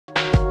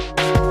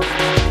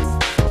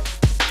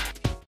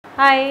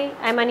Hi,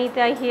 I'm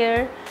Anita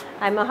here.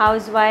 I'm a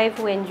housewife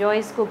who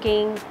enjoys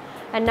cooking,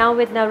 and now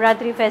with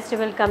Navratri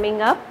festival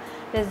coming up,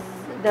 there's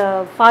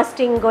the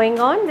fasting going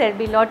on. There'll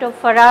be a lot of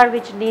farar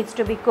which needs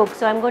to be cooked.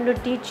 So I'm going to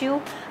teach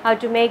you how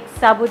to make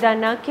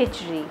Sabudana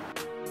Khichadi.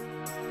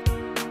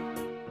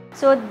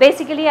 So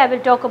basically I will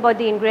talk about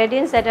the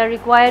ingredients that are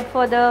required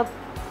for the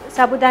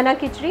Sabudana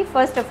Khichadi.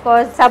 First, of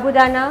course,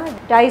 Sabudana,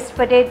 diced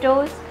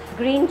potatoes,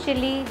 green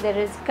chili, there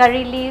is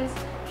curry leaves,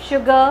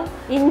 sugar,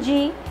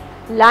 inji,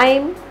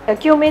 lime,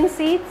 cumin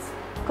seeds,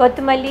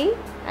 kothmali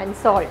and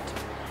salt.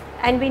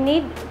 And we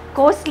need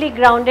coarsely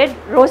grounded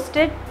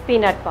roasted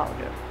peanut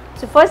powder.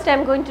 So first I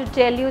am going to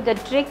tell you the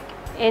trick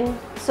in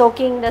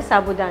soaking the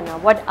sabudana.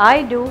 What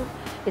I do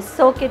is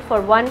soak it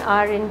for 1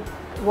 hour in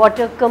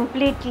water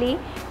completely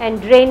and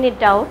drain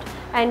it out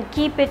and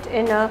keep it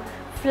in a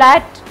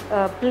flat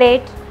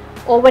plate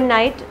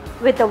overnight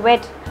with a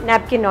wet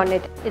napkin on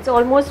it. It's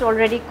almost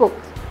already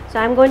cooked. So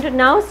I am going to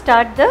now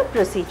start the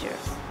procedure.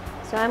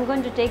 So I am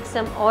going to take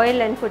some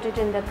oil and put it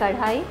in the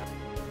kadhai.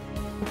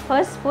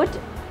 First put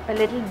a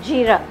little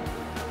jeera.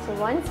 So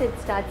once it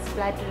starts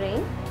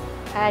splattering,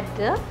 add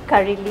the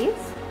curry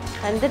leaves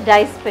and the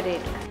diced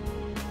potato.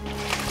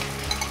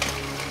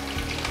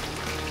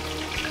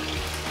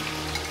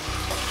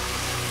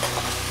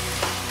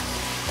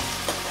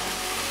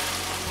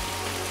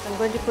 I'm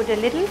going to put a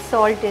little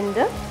salt in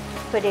the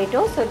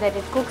potato so that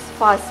it cooks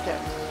faster.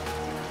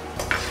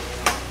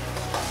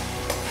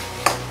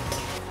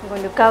 I'm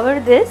going to cover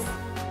this.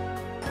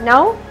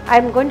 Now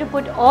I'm going to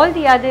put all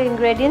the other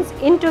ingredients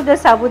into the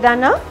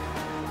sabudana.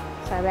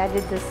 So I've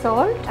added the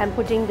salt, I'm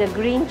putting the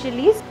green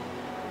chilies.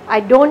 I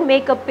don't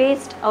make a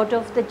paste out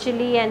of the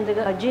chili and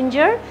the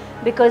ginger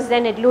because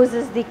then it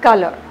loses the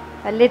color.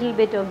 A little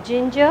bit of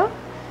ginger.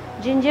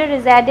 Ginger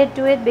is added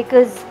to it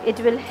because it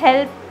will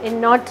help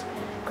in not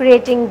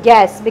creating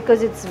gas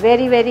because it's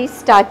very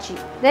starchy.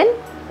 Then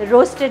the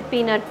roasted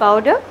peanut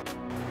powder,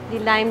 the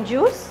lime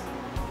juice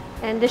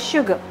and the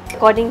sugar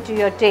according to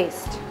your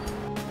taste,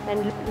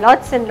 and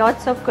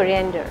lots of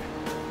coriander.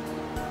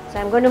 So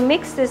I'm going to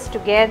mix this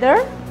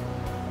together,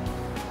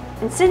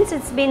 and since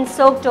it's been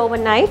soaked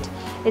overnight,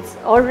 it's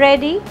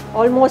already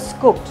almost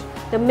cooked.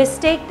 The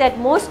mistake that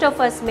most of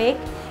us make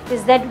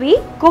is that we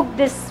cook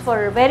this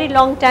for a very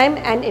long time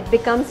and it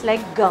becomes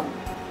like gum.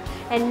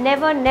 And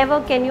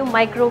never can you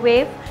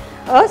microwave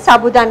a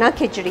sabudana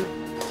khichdi.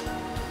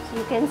 So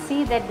you can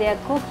see that they are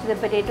cooked, the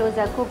potatoes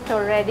are cooked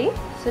already.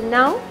 So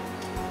now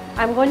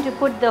I'm going to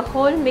put the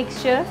whole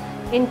mixture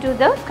into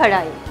the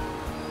kadai.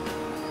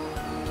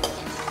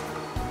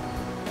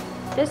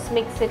 Just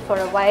mix it for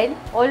a while.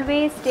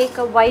 Always take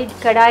a wide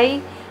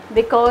kadai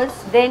because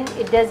then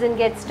it doesn't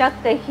get stuck.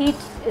 The heat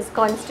is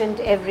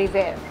constant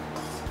everywhere.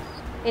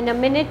 In a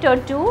minute or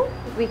two,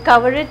 we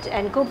cover it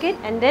and cook it,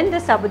 and then the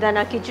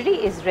sabudana khichdi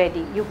is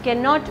ready. You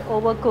cannot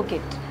overcook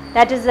it.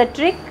 That is the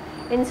trick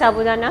in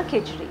sabudana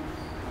khichdi.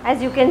 As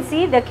you can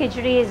see, the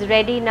khichdi is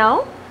ready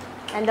now,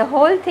 and the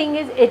whole thing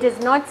is, it is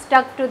not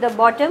stuck to the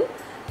bottom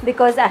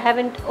because I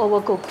haven't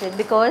overcooked it,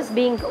 because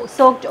being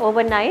soaked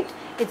overnight,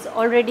 it's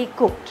already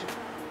cooked.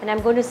 And I'm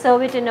going to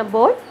serve it in a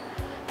bowl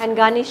and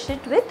garnish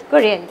it with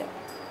coriander.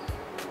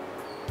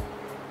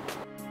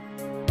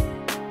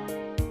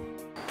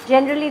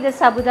 Generally, the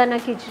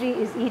sabudana khichdi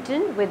is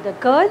eaten with the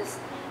curds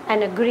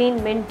and a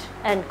green mint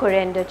and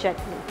coriander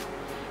chutney.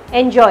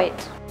 Enjoy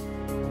it.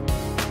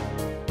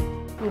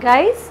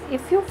 Guys,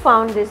 if you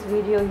found this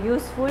video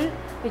useful,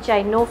 which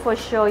I know for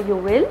sure you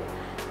will,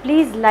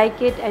 please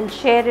like it and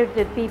share it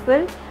with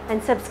people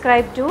and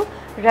subscribe to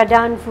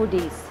Radaan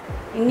Foodies.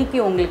 இன்னைக்கு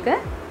உங்களுக்கு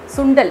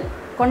சுண்டல்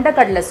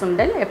கொண்டக்கடலை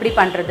சுண்டல் எப்படி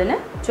பண்றதுன்னு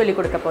சொல்லி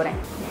கொடுக்க போறேன்.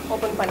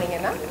 Open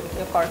பண்ணீங்கன்னா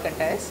your corn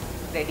is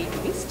ready to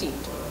be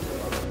steamed.